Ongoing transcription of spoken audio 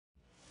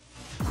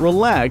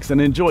Relax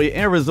and enjoy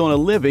Arizona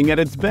living at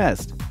its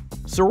best.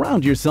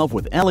 Surround yourself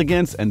with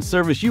elegance and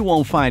service you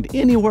won't find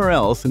anywhere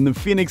else in the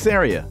Phoenix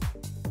area.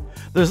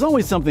 There's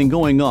always something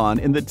going on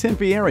in the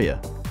Tempe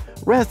area.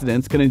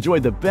 Residents can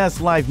enjoy the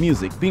best live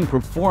music being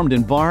performed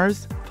in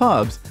bars,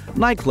 pubs,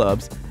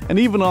 nightclubs, and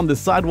even on the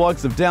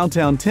sidewalks of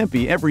downtown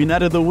Tempe every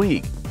night of the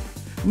week.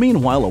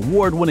 Meanwhile,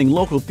 award-winning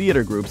local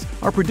theater groups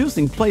are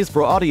producing plays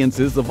for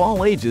audiences of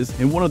all ages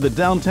in one of the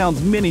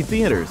downtown's many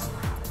theaters.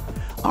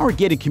 Our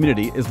gated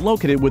community is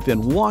located within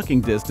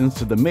walking distance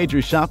to the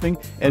major shopping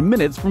and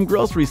minutes from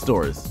grocery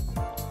stores.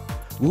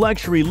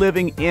 Luxury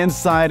living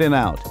inside and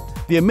out.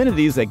 The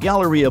amenities at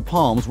Galleria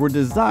Palms were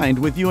designed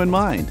with you in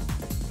mind.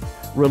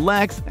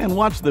 Relax and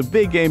watch the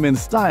big game in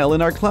style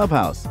in our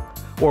clubhouse,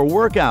 or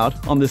work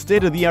out on the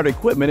state-of-the-art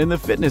equipment in the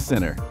fitness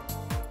center.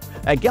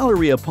 At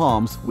Galleria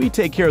Palms, we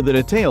take care of the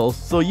details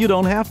so you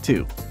don't have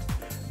to.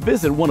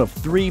 Visit one of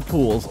 3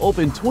 pools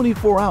open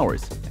 24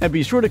 hours and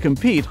be sure to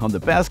compete on the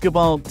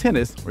basketball,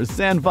 tennis, or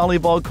sand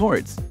volleyball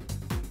courts.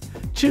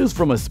 Choose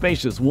from a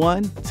spacious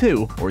 1,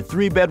 2, or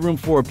 3-bedroom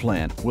floor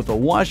plan with a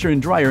washer and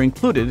dryer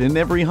included in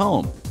every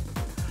home.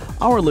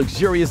 Our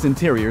luxurious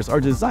interiors are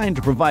designed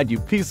to provide you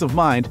peace of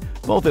mind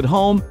both at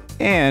home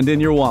and in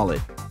your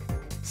wallet.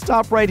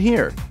 Stop right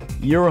here,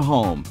 your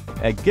home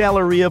at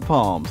Galleria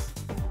Palms.